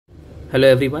Hello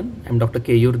everyone, I'm Dr.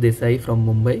 Keyur Desai from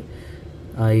Mumbai.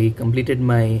 I completed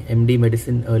my MD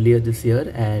medicine earlier this year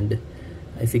and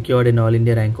I secured an All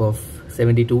India rank of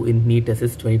 72 in NEET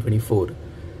SS 2024.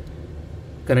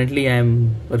 Currently I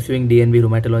am pursuing DNB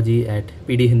Rheumatology at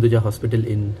PD Hinduja Hospital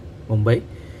in Mumbai.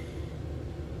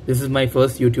 This is my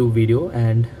first YouTube video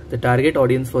and the target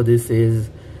audience for this is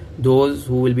those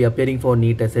who will be appearing for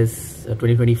NEET SS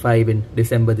 2025 in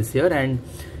December this year, and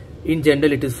in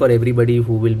general it is for everybody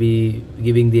who will be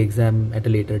giving the exam at a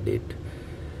later date.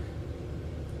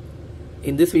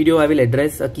 In this video I will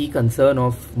address a key concern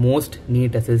of most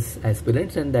NEET SS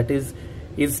aspirants, and that is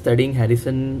studying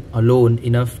Harrison alone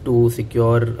enough to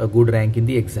secure a good rank in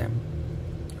the exam?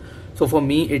 So for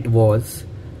me it was.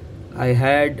 I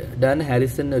had done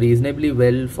Harrison reasonably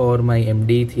well for my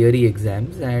MD theory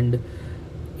exams, and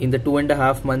in the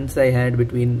 2.5 months I had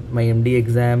between my MD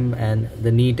exam and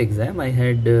the NEET exam, I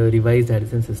had revised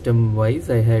Harrison system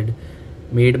wise. I had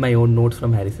made my own notes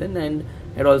from Harrison and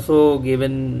had also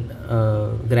given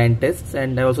grand tests,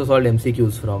 and I also solved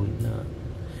MCQs from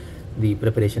the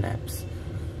preparation apps.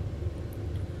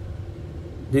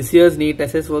 This year's NEET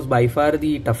SS was by far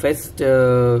the toughest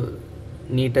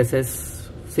NEET SS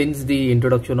since the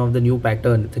introduction of the new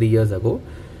pattern 3 years ago.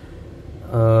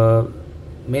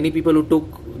 Many people who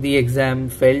took the exam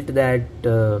felt that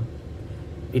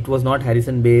it was not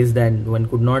Harrison based and one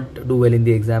could not do well in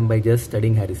the exam by just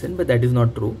studying Harrison, but that is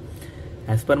not true.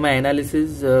 As per my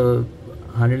analysis,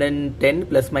 110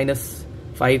 plus minus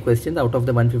 5 questions out of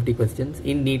the 150 questions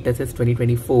in NEET SS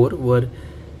 2024 were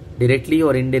directly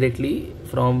or indirectly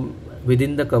from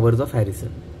within the covers of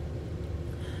Harrison.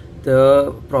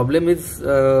 The problem is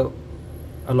a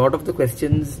lot of the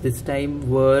questions this time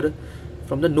were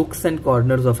from the nooks and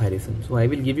corners of Harrison. So I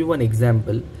will give you one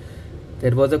example.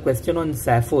 There was a question on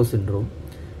Sappho syndrome.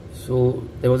 So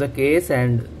there was a case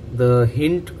and the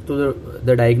hint to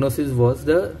the diagnosis was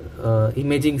the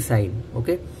imaging sign,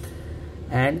 okay,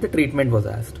 and the treatment was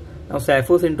asked. Now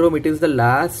Sappho syndrome, it is the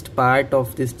last part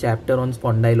of this chapter on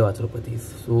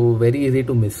spondyloarthropathies, so very easy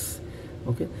to miss,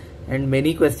 okay, and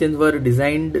many questions were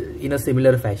designed in a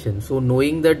similar fashion. So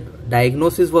knowing that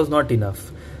diagnosis was not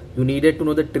enough. You needed to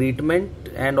know the treatment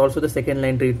and also the second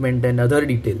line treatment and other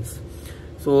details.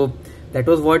 So that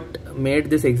was what made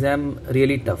this exam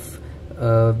really tough.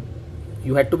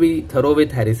 You had to be thorough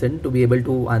with Harrison to be able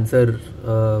to answer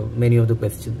many of the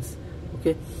questions.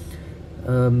 Okay,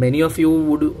 many of you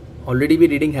would already be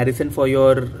reading Harrison for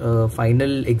your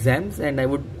final exams, and I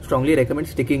would strongly recommend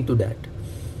sticking to that.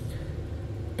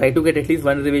 Try to get at least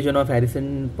one revision of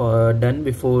Harrison done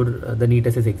before the NEET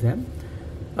SS exam.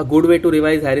 A good way to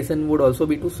revise Harrison would also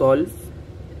be to solve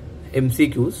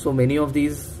MCQs. So many of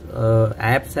these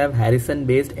apps have Harrison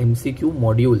based MCQ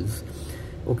modules.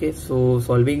 Okay, so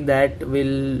solving that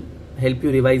will help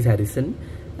you revise Harrison,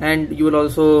 and you will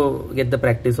also get the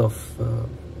practice of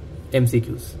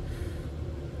MCQs.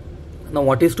 Now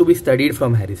what is to be studied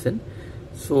from Harrison?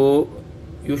 So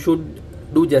you should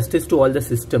do justice to all the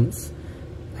systems.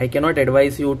 I cannot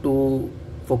advise you to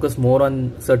focus more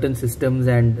on certain systems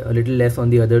and a little less on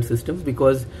the other systems,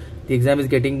 because the exam is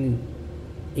getting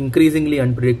increasingly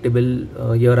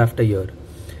unpredictable year after year.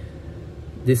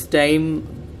 This time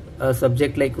a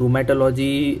subject like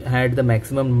rheumatology had the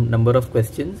maximum number of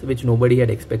questions which nobody had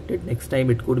expected. Next time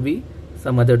it could be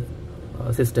some other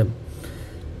system.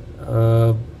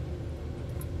 The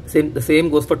same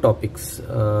goes for topics.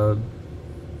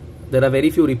 There are very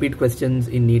few repeat questions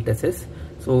in NEET SS.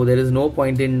 So there is no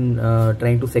point in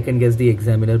trying to second guess the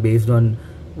examiner based on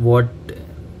what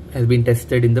has been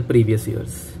tested in the previous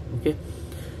years. Okay,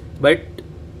 but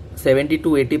 70 to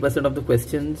 80% of the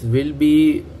questions will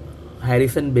be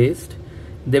Harrison based.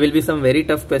 There will be some very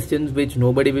tough questions which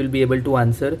nobody will be able to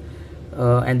answer,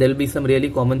 and there will be some really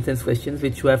common sense questions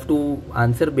which you have to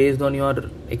answer based on your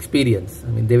experience. I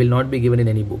mean, they will not be given in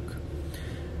any book.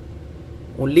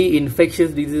 Only infectious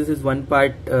diseases is one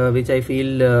part which I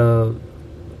feel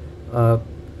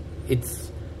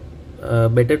it's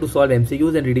better to solve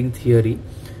MCQs than reading theory,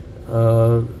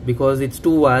 because it's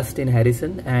too vast in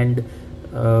Harrison, and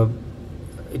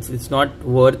it's not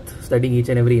worth studying each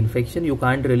and every infection. You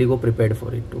can't really go prepared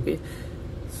for it. Okay,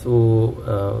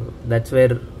 so that's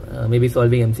where maybe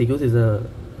solving MCQs is a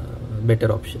better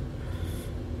option.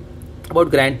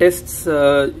 About grand tests,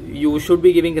 you should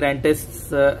be giving grand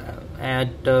tests at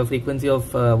a frequency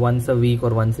of once a week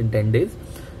or once in 10 days.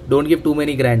 Don't give too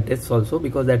many grand tests also,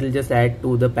 because that will just add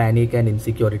to the panic and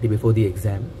insecurity before the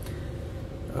exam.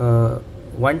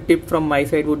 One tip from my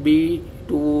side would be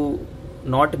to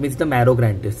not miss the marrow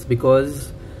grand tests,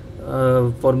 because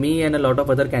for me and a lot of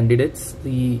other candidates,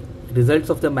 the results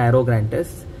of the marrow grand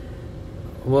tests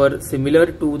were similar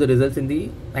to the results in the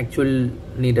actual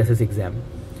NEET SS exam,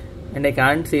 and I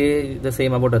can't say the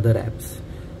same about other apps.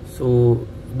 So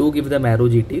do give them arrow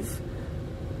GTs.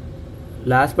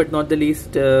 Last but not the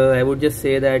least, I would just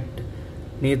say that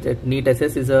NEET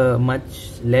SS is a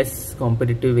much less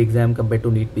competitive exam compared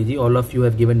to NEET PG. All of you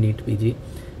have given NEET PG,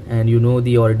 and you know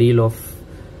the ordeal of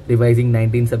revising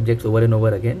 19 subjects over and over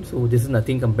again. So this is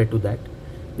nothing compared to that.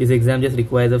 This exam just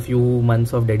requires a few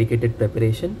months of dedicated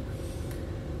preparation.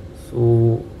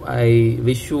 So I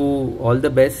wish you all the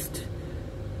best.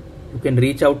 You can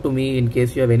reach out to me in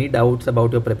case you have any doubts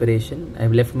about your preparation. I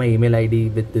have left my email ID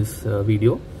with this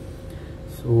video.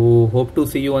 So hope to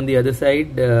see you on the other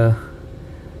side.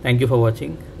 Thank you for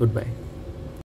watching. Goodbye.